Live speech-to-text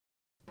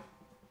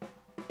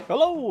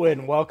Hello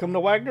and welcome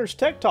to Wagner's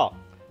Tech Talk.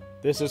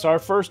 This is our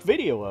first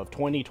video of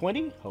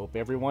 2020. Hope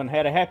everyone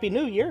had a happy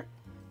new year.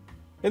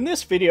 In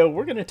this video,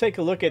 we're going to take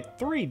a look at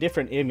 3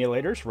 different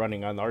emulators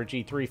running on the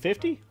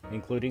RG350,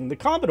 including the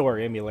Commodore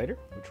Emulator,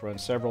 which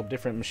runs several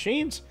different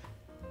machines,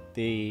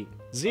 the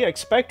ZX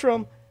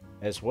Spectrum,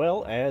 as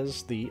well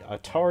as the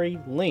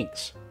Atari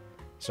Lynx.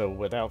 So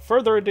without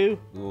further ado,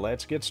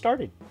 let's get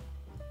started.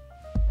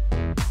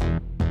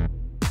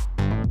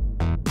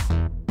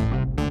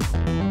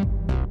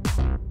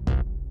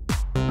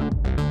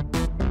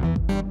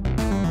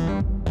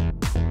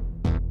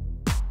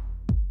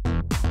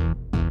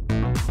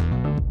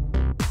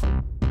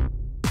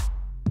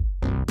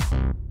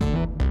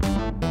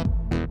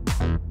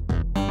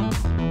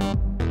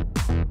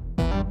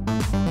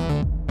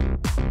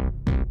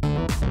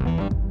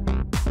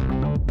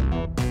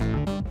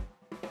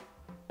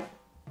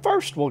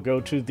 First, we'll go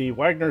to the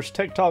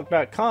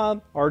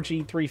WagnersTechTalk.com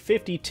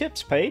RG350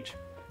 tips page,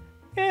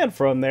 and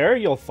from there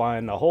you'll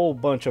find a whole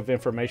bunch of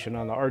information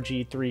on the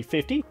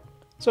RG350,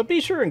 so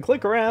be sure and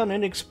click around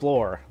and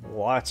explore.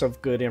 Lots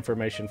of good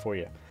information for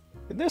you.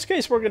 In this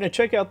case, we're going to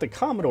check out the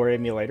Commodore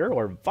Emulator,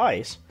 or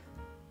VICE,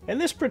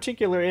 and this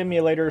particular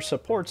emulator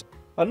supports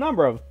a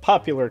number of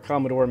popular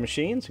Commodore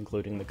machines,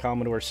 including the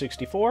Commodore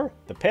 64,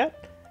 the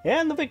PET,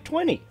 and the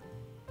VIC-20.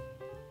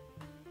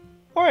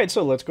 Alright,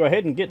 so let's go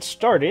ahead and get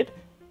started.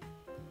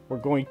 We're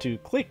going to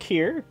click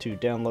here to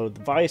download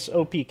the VICE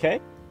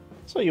OPK.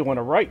 So you want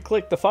to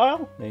right-click the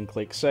file and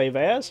click Save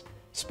As.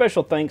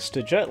 Special thanks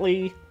to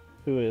Jetly,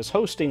 who is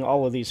hosting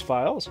all of these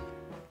files.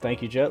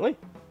 Thank you, Jetly.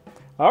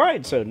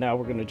 Alright, so now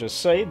we're going to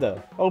just save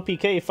the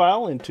OPK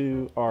file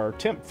into our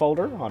temp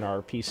folder on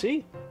our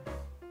PC.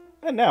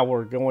 And now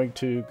we're going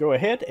to go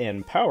ahead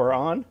and power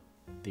on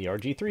the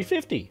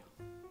RG350.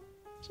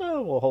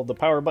 So we'll hold the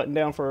power button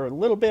down for a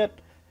little bit.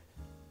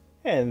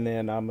 And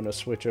then I'm going to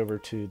switch over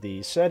to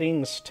the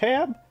Settings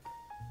tab.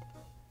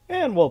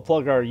 And we'll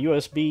plug our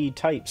USB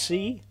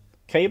Type-C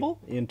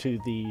cable into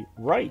the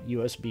right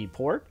USB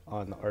port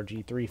on the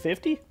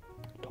RG350.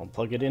 Don't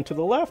plug it into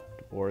the left,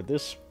 or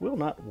this will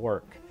not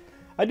work.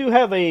 I do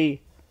have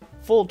a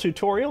full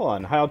tutorial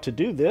on how to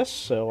do this,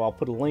 so I'll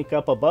put a link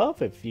up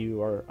above if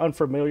you are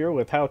unfamiliar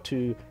with how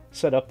to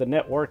set up the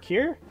network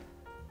here.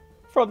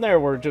 From there,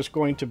 we're just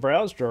going to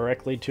browse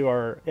directly to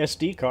our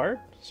SD card.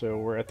 So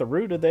we're at the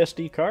root of the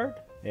SD card,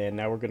 and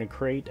now we're going to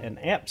create an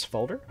apps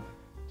folder.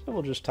 So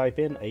we'll just type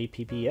in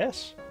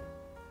apps,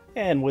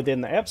 and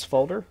within the apps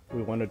folder,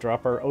 we want to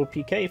drop our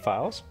OPK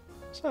files.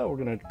 So we're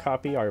going to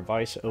copy our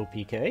VICE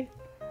OPK.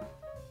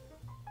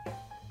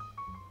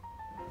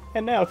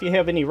 And now if you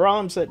have any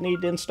ROMs that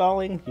need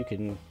installing, you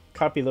can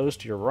copy those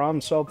to your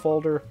ROM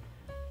subfolder.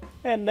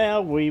 And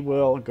now we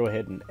will go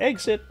ahead and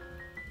exit.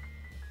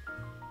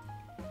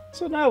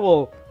 So now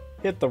we'll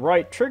hit the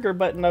right trigger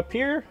button up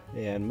here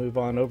and move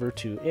on over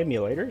to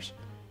emulators,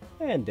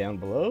 and down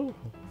below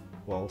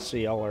we'll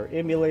see all our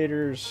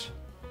emulators,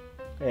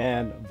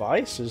 and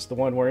VICE is the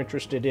one we're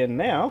interested in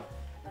now.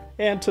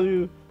 And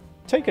to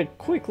take a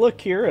quick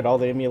look here at all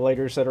the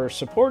emulators that are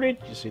supported,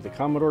 you see the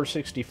Commodore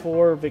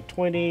 64,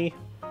 VIC-20.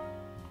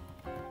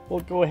 We'll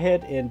go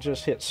ahead and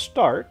just hit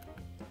start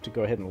to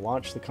go ahead and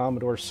launch the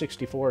Commodore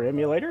 64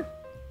 emulator,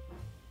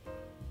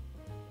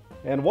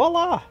 and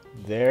voila,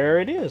 there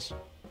it is.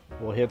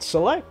 We'll hit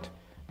select,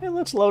 and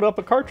let's load up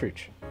a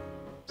cartridge.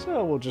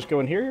 So we'll just go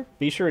in here,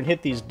 be sure and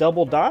hit these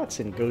double dots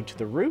and go to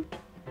the root,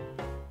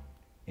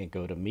 and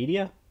go to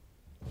media,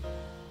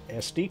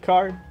 SD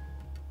card,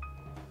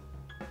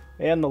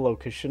 and the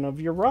location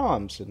of your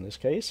ROMs. In this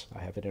case, I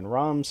have it in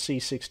ROM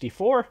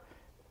C64.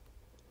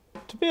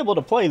 To be able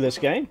to play this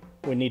game,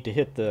 we need to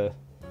hit the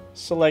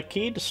select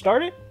key to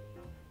start it.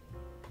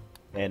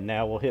 And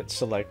now we'll hit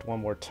select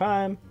one more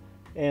time.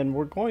 And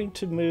we're going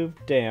to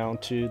move down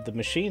to the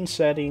machine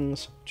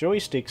settings,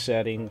 joystick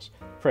settings,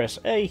 press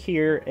A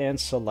here and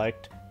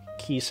select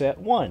key set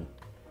 1.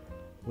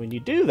 When you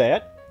do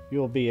that,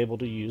 you'll be able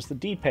to use the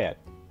D-pad.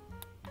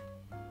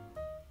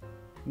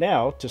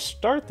 Now, to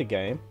start the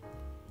game,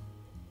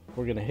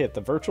 we're going to hit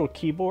the virtual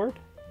keyboard,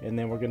 and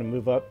then we're going to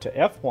move up to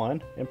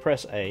F1 and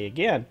press A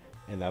again,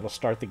 and that'll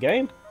start the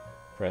game.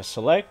 Press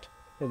select,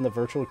 and the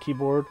virtual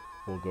keyboard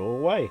will go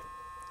away.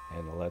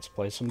 And let's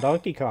play some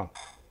Donkey Kong.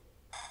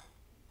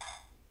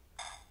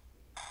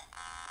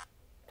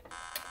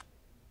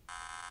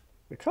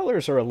 The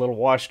colors are a little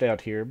washed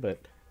out here,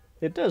 but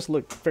it does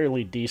look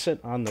fairly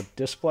decent on the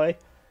display.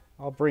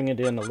 I'll bring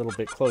it in a little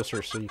bit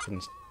closer so you can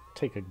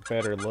take a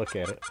better look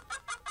at it.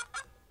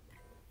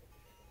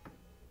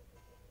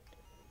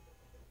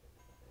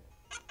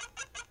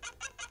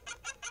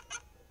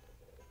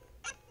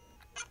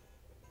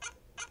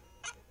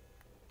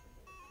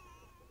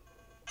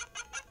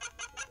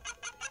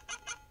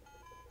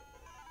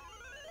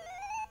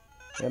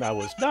 And I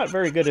was not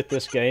very good at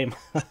this game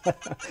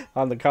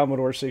on the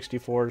Commodore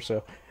 64,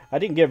 so I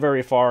didn't get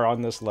very far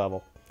on this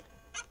level.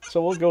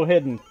 So we'll go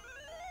ahead and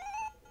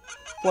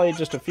play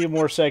just a few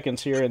more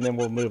seconds here, and then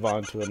we'll move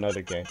on to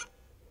another game.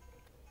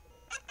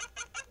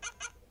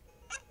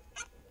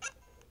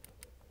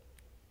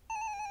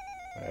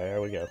 There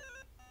we go.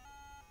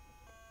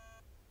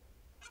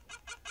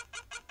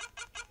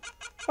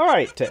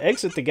 Alright, to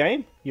exit the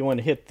game, you want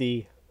to hit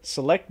the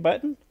select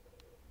button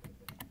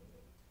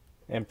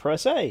and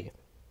press A.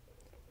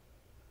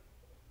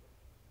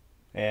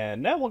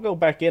 And now we'll go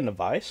back into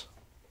Vice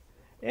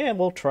and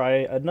we'll try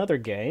another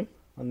game.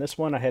 On this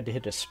one I had to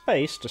hit a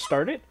space to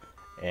start it,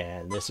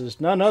 and this is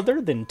none other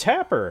than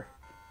Tapper.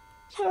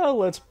 So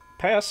let's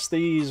pass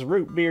these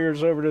root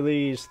beers over to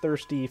these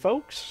thirsty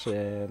folks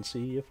and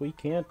see if we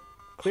can't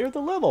clear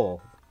the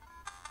level.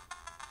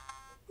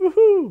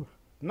 Woohoo!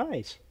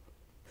 Nice.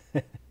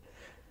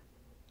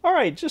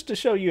 Alright, just to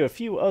show you a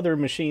few other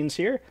machines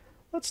here,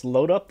 let's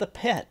load up the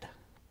Pet.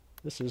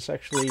 This is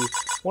actually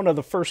one of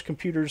the first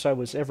computers I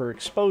was ever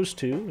exposed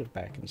to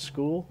back in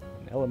school,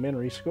 in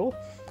elementary school.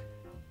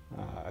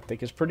 I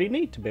think it's pretty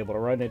neat to be able to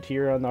run it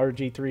here on the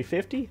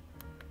RG350.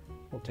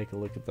 We'll take a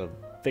look at the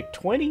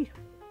VIC-20.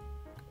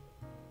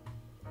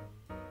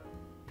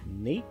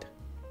 Neat.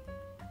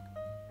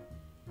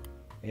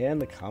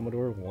 And the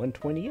Commodore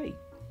 128.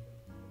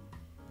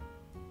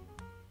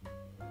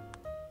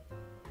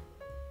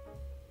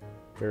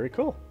 Very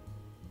cool.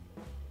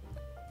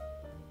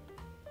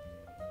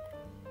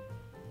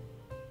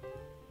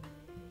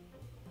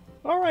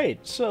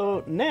 Alright,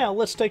 so now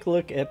let's take a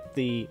look at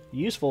the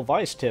useful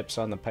Vice tips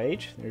on the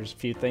page. There's a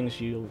few things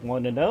you'll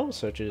want to know,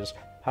 such as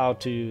how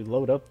to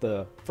load up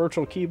the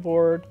virtual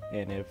keyboard,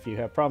 and if you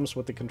have problems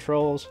with the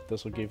controls,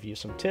 this will give you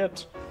some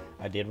tips.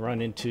 I did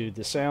run into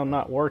the sound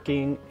not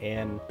working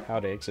and how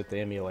to exit the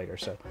emulator.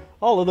 So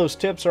all of those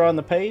tips are on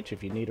the page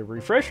if you need a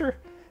refresher.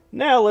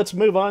 Now let's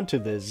move on to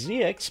the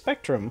ZX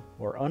Spectrum,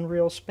 or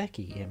Unreal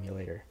Speccy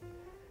emulator.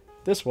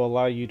 This will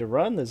allow you to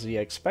run the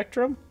ZX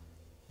Spectrum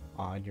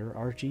on your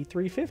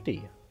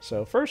RG350.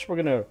 So first we're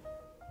going to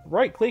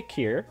right click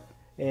here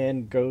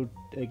and go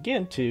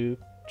again to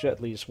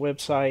Jetly's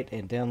website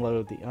and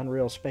download the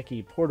Unreal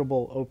Speccy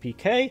Portable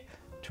OPK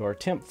to our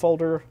temp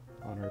folder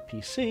on our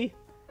PC.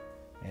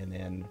 And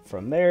then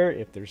from there,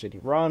 if there's any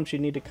ROMs you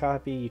need to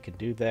copy, you can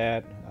do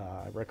that.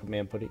 I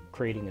recommend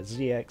creating a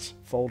ZX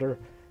folder.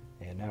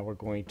 And now we're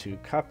going to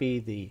copy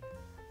the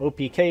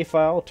OPK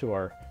file to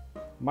our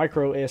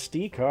micro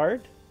SD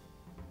card.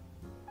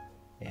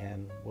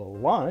 And we'll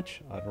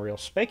launch Unreal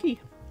Speccy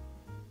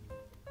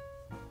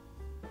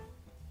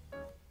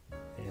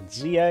and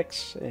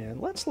ZX, and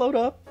let's load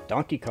up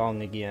Donkey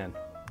Kong again.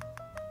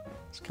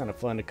 It's kind of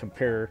fun to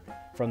compare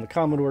from the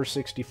Commodore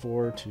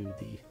 64 to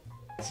the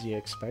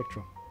ZX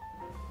Spectrum.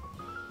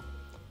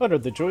 Under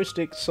the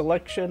joystick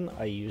selection,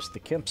 I used the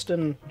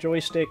Kempston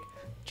joystick.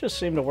 Just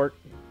seemed to work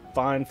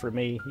fine for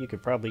me. You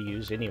could probably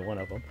use any one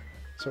of them.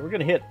 So we're going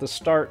to hit the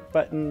start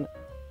button,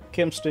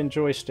 Kempston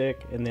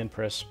joystick, and then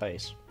press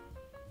space.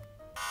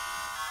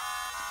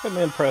 And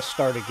then press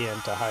start again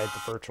to hide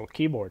the virtual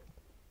keyboard.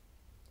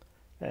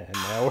 And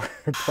now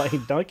we're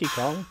playing Donkey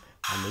Kong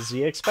on the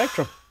ZX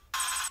Spectrum.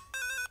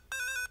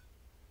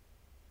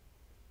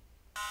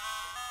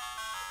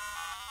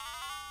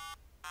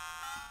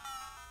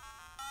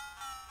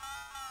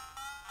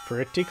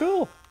 Pretty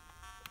cool.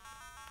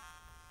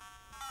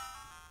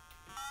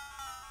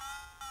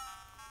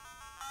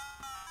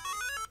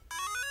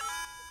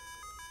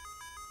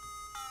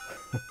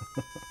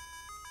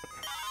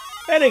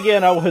 And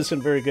again, I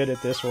wasn't very good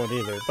at this one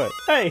either, but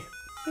hey,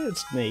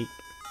 it's neat.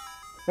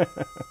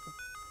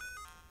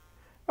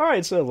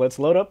 Alright, so let's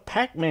load up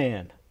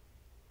Pac-Man.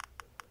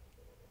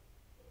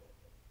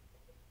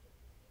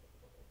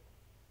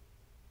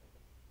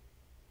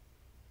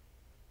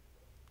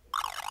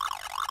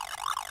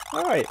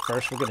 Alright,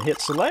 first we're going to hit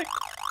select,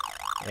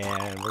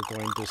 and we're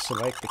going to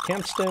select the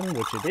Kempston,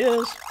 which it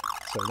is.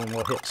 So then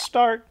we'll hit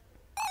start,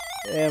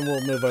 and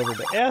we'll move over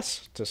to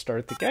S to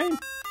start the game.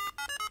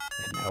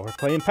 And now we're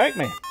playing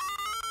Pac-Man.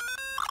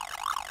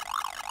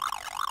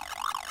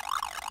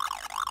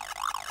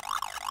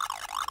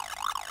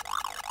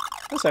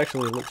 This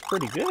actually looks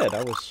pretty good.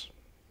 I was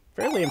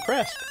fairly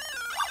impressed.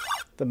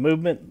 The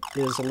movement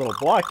is a little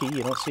blocky.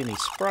 You don't see any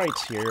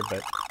sprites here,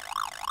 but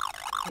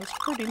it's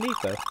pretty neat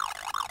though.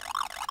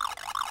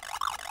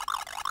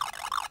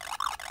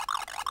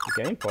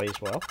 The game plays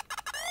well.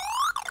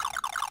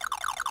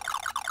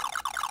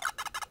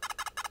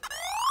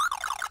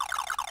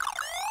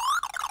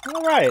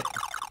 Alright,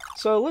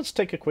 so let's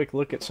take a quick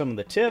look at some of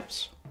the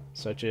tips,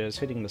 such as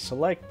hitting the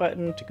select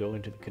button to go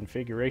into the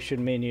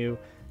configuration menu,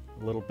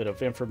 a little bit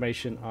of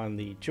information on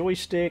the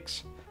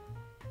joysticks,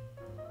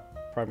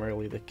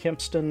 primarily the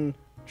Kempston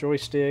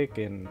joystick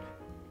and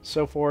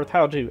so forth,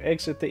 how to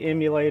exit the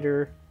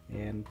emulator,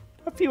 and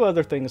a few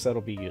other things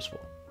that'll be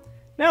useful.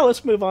 Now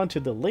let's move on to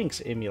the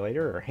Lynx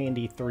Emulator, or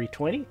Handy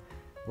 320.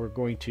 We're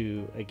going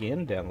to,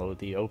 again, download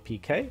the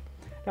OPK.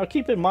 Now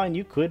keep in mind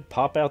you could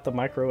pop out the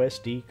micro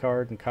SD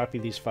card and copy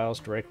these files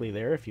directly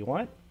there if you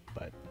want,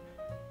 but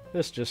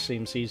this just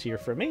seems easier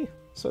for me.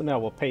 So now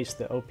we'll paste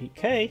the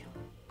OPK,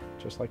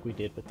 just like we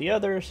did with the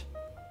others.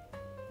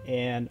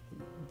 And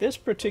this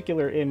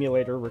particular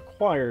emulator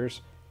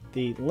requires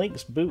the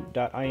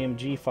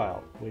lynxboot.img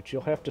file, which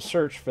you'll have to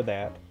search for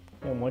that.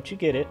 And once you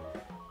get it,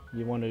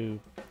 you want to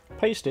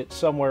paste it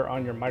somewhere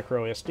on your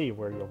micro SD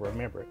where you'll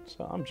remember it.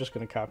 So I'm just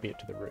going to copy it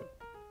to the root.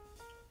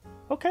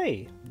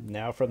 Okay,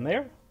 now from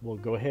there, we'll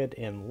go ahead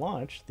and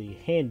launch the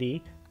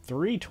handy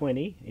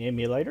 320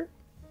 emulator.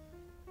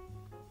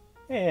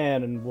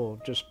 And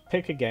we'll just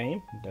pick a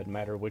game, doesn't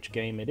matter which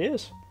game it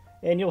is,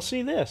 and you'll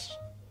see this.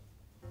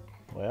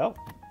 Well,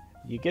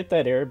 you get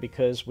that error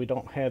because we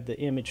don't have the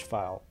image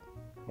file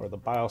or the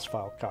BIOS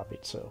file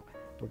copied. So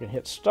we're going to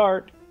hit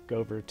Start, go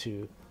over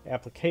to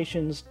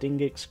Applications,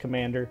 Dingix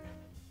Commander,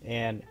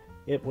 and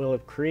it will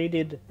have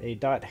created a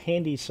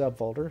 .handy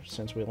subfolder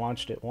since we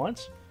launched it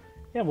once.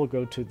 And we'll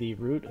go to the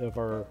root of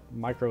our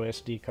micro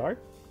SD card,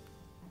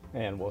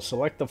 and we'll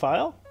select the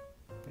file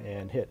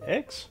and hit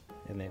X,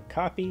 and then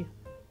copy,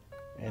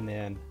 and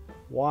then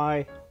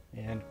Y,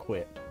 and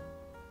quit.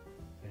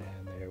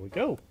 And there we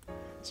go.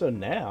 So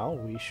now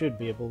we should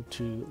be able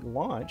to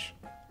launch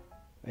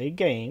a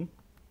game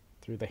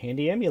through the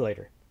handy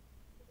emulator.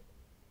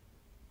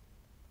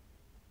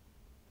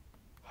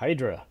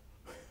 Hydra.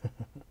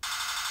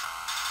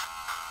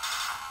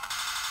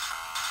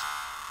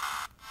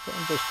 So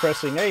I'm just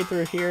pressing A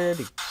through here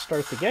to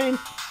start the game,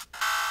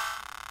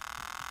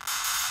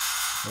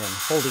 and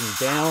holding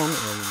down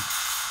in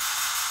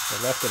the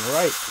left and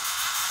right.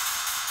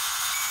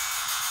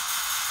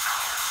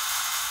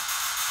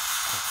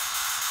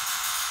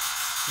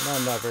 And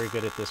I'm not very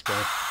good at this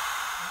game,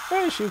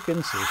 as you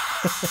can see.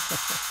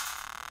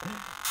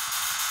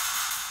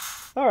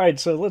 Alright,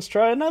 so let's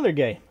try another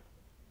game.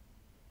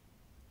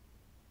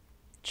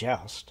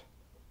 Joust,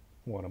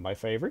 one of my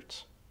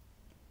favorites.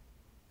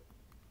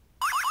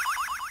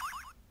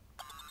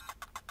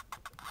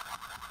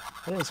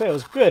 I didn't say I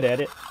was good at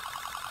it,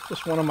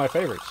 just one of my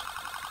favorites.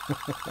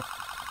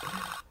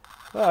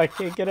 Oh, I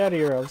can't get out of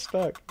here, I'm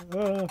stuck.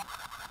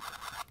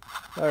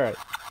 Alright,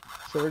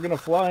 so we're going to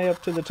fly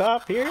up to the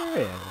top here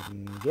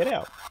and get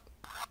out.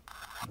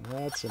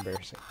 That's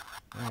embarrassing.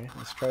 Alright,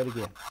 let's try it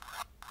again.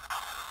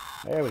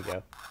 There we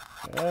go.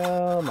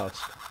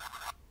 Almost.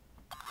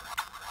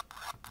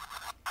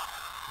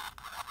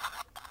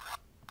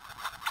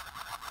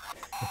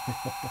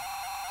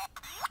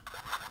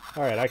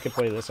 Alright, I could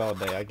play this all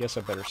day. I guess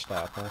I better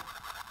stop, huh?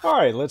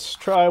 Alright, let's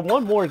try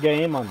one more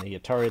game on the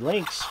Atari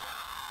Lynx.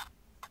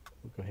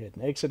 We'll go ahead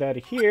and exit out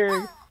of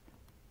here.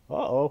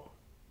 Uh-oh.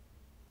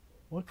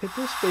 What could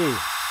this be?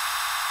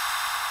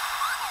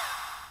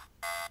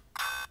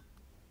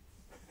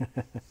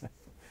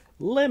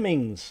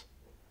 Lemmings.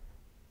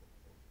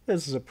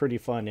 This is a pretty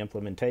fun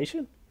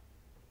implementation.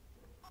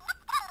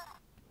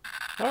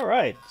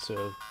 Alright,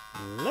 so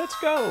let's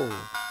go!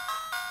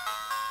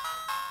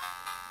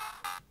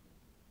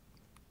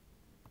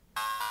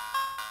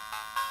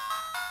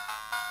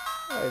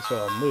 Alright, so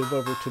I'll move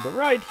over to the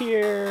right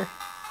here.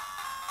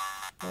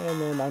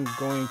 And then I'm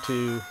going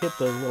to hit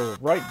the little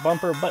right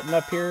bumper button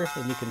up here,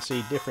 and you can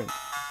see different,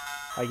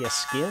 I guess,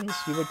 skins,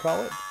 you would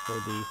call it, for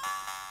the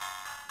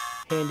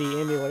handy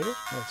emulator.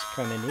 That's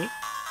kind of neat.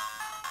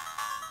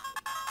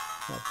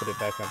 I'll put it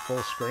back on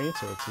full screen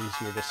so it's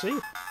easier to see.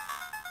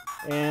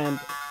 And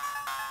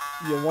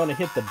you'll want to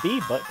hit the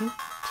B button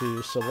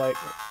to select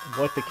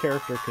what the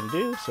character can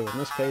do. So in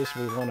this case,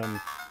 we want him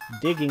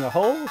digging a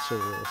hole, so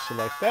we'll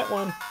select that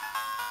one.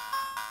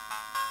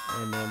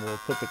 And then we'll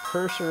put the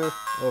cursor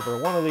over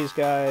one of these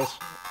guys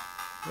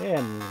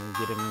and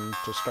get him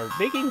to start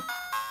digging.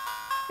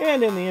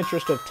 And in the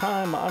interest of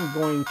time, I'm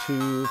going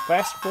to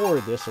fast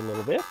forward this a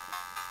little bit,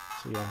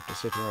 so you don't have to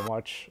sit here and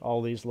watch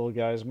all these little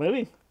guys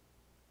moving.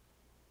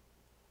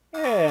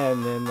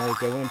 And then they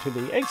go into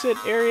the exit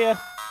area.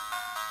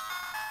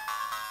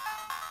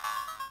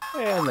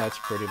 And that's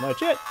pretty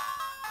much it.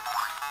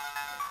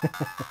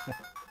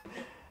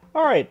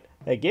 Alright,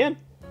 again,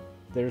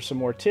 there's some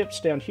more tips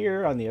down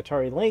here on the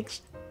Atari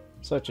Lynx,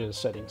 such as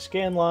setting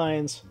scan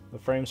lines, the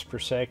frames per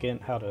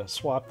second, how to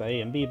swap the A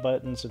and B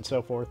buttons, and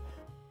so forth.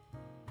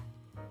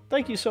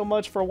 Thank you so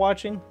much for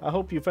watching. I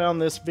hope you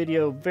found this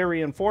video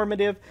very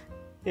informative.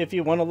 If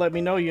you want to let me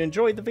know you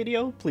enjoyed the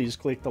video, please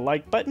click the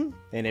like button.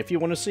 And if you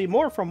want to see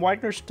more from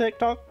Wagner's Tech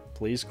Talk,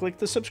 please click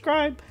the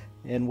subscribe.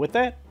 And with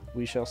that,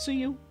 we shall see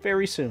you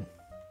very soon.